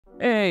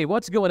Hey,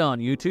 what's going on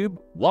YouTube?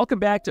 Welcome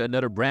back to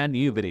another brand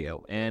new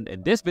video, and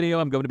in this video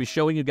I'm going to be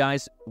showing you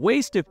guys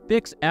ways to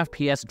fix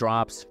FPS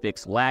drops,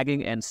 fix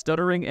lagging and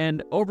stuttering,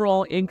 and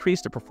overall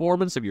increase the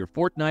performance of your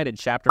Fortnite in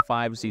Chapter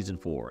 5 Season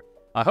 4.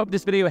 I hope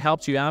this video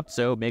helps you out,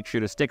 so make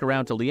sure to stick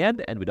around till the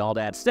end, and with all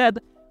that said,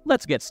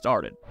 let's get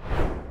started.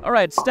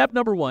 Alright, step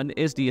number 1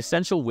 is the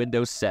essential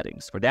Windows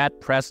settings. For that,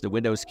 press the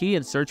Windows key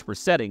and search for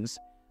settings.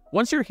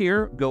 Once you're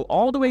here, go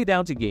all the way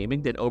down to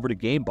gaming, then over to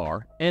game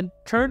bar, and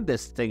turn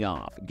this thing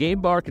off.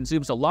 Game bar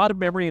consumes a lot of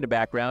memory in the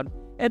background,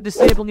 and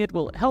disabling it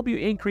will help you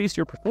increase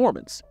your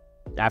performance.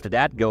 After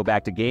that, go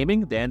back to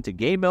gaming, then to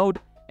game mode,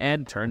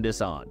 and turn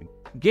this on.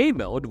 Game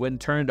mode, when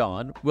turned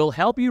on, will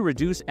help you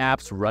reduce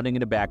apps running in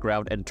the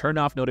background and turn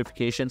off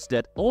notifications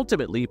that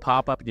ultimately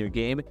pop up in your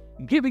game,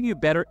 giving you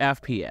better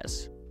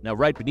FPS. Now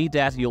right beneath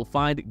that, you'll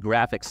find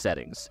graphics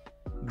settings.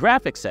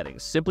 Graphics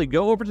settings. Simply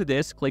go over to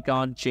this, click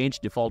on Change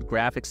Default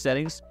Graphics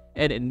Settings,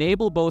 and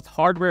enable both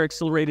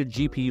hardware-accelerated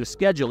GPU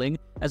scheduling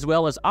as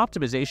well as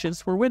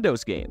optimizations for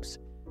Windows games.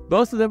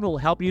 Both of them will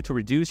help you to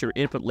reduce your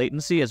input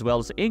latency as well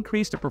as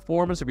increase the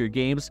performance of your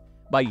games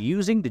by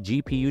using the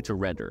GPU to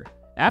render.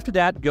 After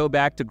that, go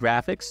back to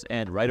Graphics,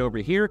 and right over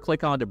here,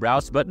 click on the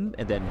Browse button,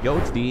 and then go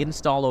to the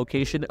install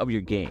location of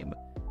your game.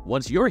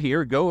 Once you're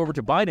here, go over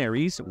to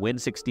Binaries,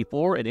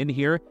 Win64, and in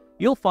here,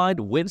 you'll find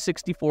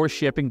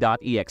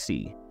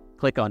Win64shipping.exe.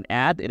 Click on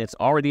Add, and it's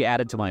already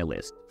added to my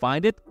list.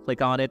 Find it,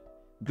 click on it,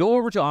 go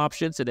over to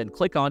Options, and then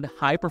click on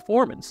High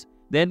Performance.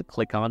 Then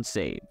click on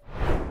Save.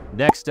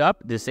 Next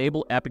up,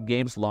 disable Epic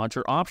Games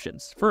Launcher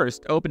options.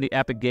 First, open the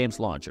Epic Games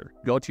Launcher.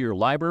 Go to your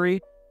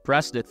library,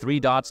 press the 3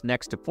 dots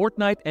next to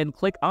Fortnite, and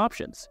click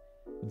Options.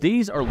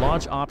 These are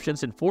launch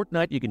options in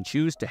Fortnite you can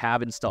choose to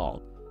have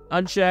installed.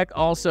 Uncheck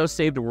Also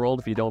Save the World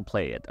if you don't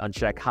play it.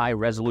 Uncheck High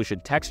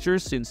Resolution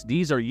Textures since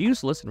these are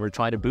useless and we're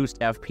trying to boost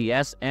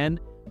FPS,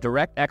 and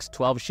DirectX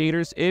 12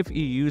 shaders if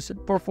you use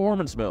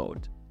Performance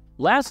mode.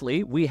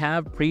 Lastly, we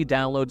have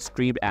pre-download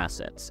streamed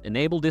assets.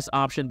 Enable this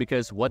option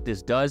because what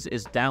this does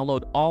is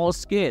download all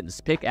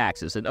skins,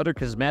 pickaxes, and other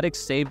cosmetics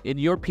saved in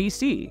your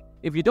PC.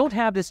 If you don't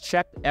have this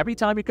checked, every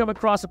time you come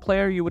across a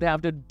player, you would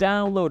have to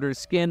download their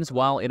skins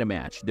while in a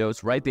match.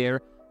 Those right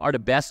there are the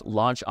best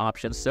launch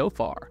options so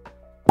far.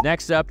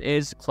 Next up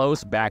is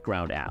Close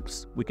Background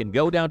Apps. We can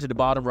go down to the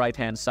bottom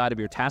right-hand side of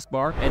your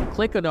taskbar and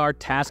click on our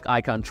task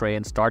icon tray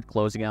and start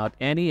closing out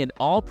any and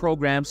all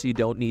programs you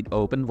don't need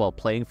open while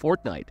playing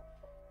Fortnite.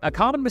 A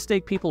common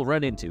mistake people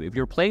run into: if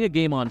you're playing a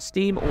game on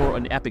Steam or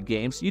on Epic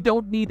Games, you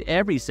don't need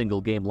every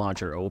single game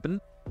launcher open.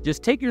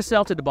 Just take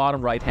yourself to the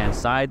bottom right-hand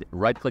side,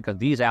 right-click on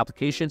these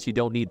applications you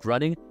don't need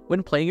running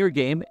when playing your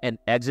game, and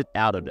exit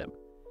out of them.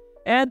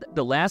 And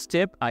the last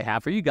tip I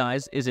have for you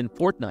guys is in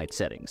Fortnite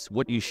settings.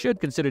 What you should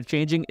consider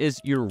changing is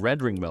your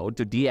rendering mode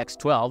to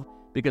DX12,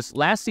 because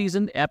last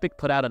season Epic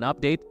put out an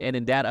update, and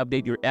in that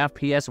update your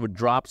FPS would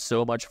drop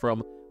so much from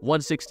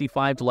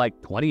 165 to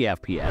like 20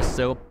 FPS.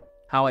 So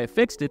how I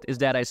fixed it is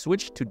that I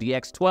switched to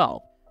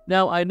DX12.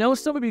 Now I know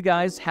some of you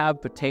guys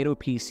have potato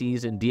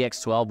PCs and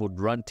DX12 would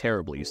run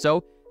terribly,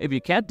 so if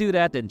you can't do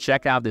that, then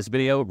check out this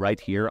video right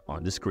here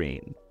on the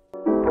screen.